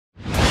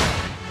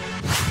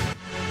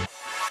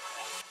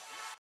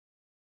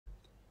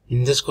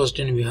In this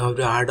question, we have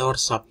to add or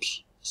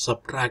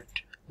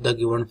subtract the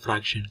given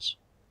fractions.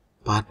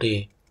 Part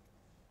A.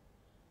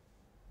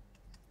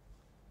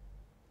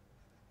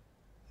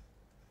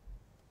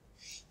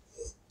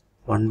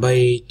 One by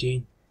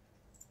 18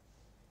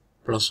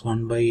 plus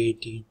 1 by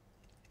 18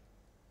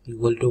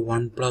 equal to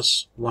 1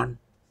 plus 1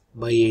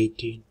 by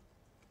 18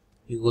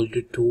 equal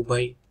to 2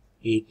 by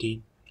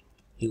 18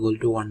 equal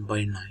to 1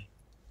 by 9.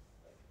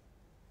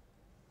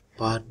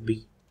 Part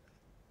B.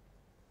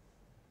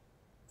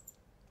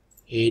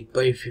 8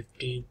 by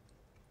 15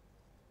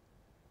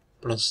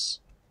 plus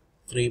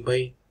 3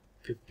 by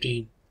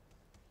 15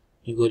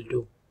 equal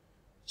to,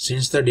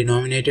 since the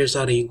denominators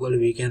are equal,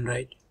 we can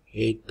write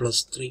 8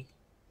 plus 3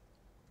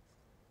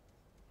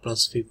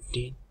 plus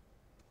 15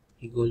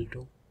 equal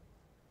to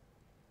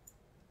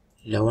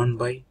 11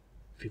 by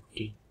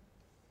 15.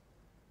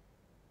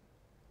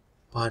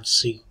 Part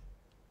C.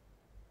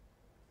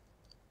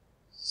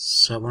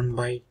 7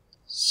 by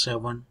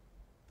 7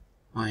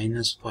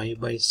 minus 5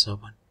 by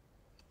 7.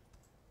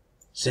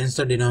 Since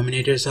the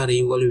denominators are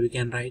equal, we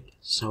can write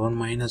 7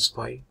 minus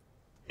 5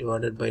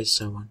 divided by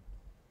 7,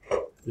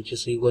 which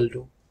is equal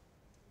to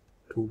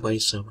 2 by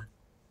 7.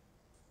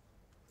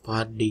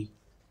 Part D.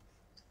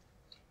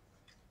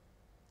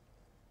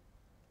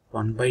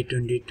 1 by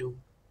 22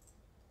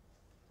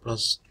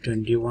 plus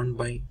 21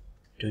 by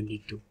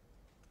 22.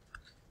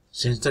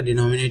 Since the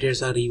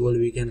denominators are equal,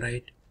 we can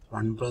write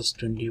 1 plus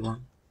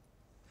 21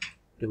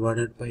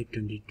 divided by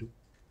 22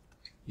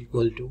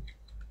 equal to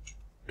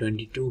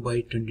 22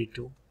 by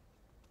 22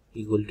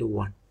 equal to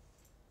 1.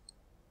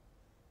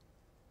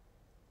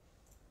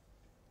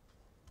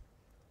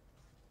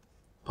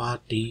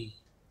 Part E.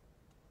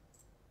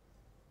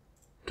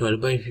 12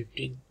 by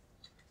 15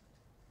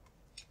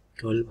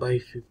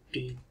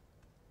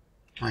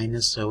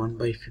 minus 7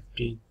 by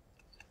 15.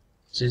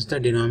 Since the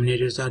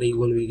denominators are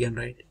equal, we can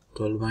write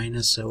 12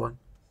 minus 7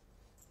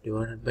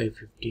 divided by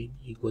 15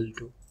 equal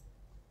to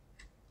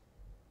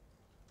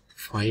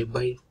 5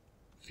 by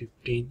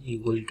 15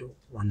 equal to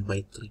 1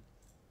 by 3.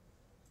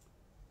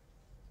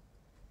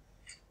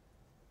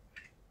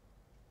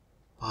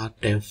 Part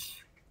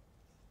F.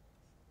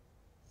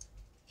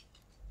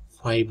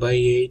 5 by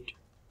 8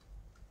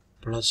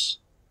 plus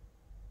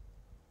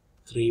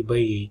 3 by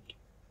 8.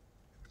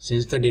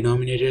 Since the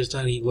denominators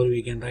are equal,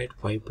 we can write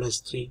 5 plus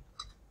 3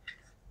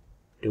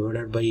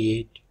 divided by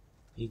 8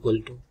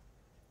 equal to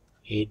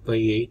 8 by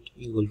 8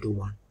 equal to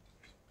 1.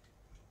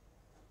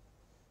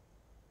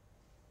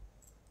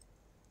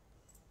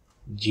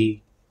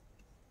 G.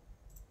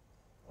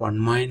 1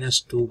 minus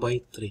 2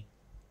 by 3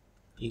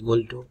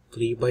 equal to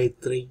 3 by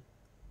 3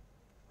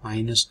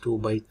 minus 2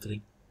 by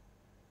 3.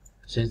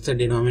 Since the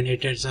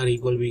denominators are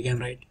equal, we can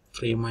write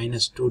 3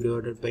 minus 2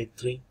 divided by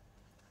 3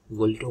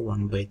 equal to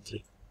 1 by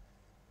 3.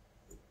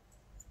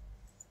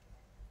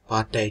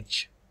 Part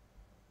H.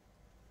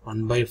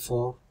 1 by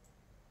 4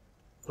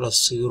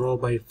 plus 0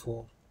 by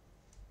 4,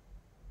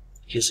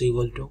 which is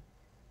equal to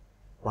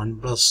 1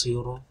 plus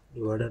 0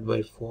 divided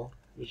by 4,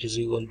 which is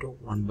equal to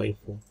 1 by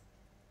 4.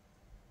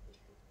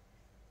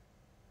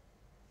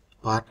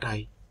 Part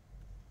I.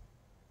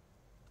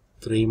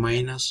 3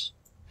 minus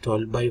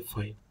 12 by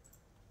 5.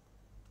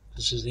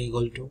 This is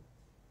equal to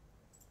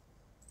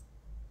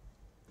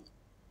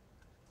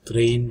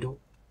 3 into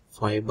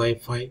 5 by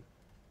 5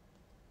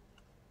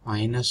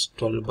 minus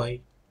 12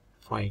 by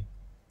 5.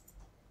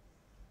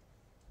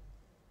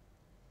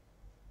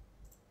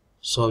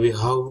 So we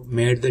have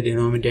made the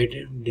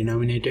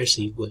denominators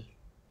equal.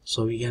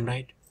 So we can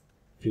write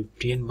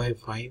 15 by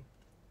 5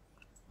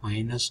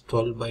 minus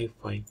 12 by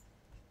 5.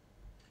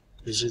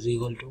 This is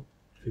equal to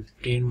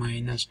 15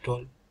 minus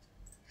 12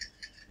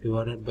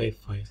 divided by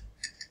 5.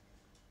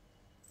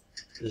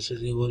 This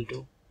is equal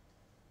to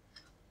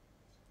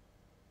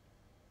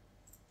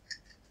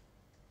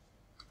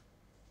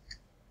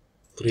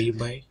 3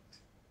 by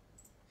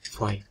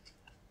 5.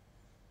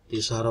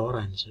 These are our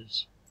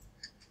answers.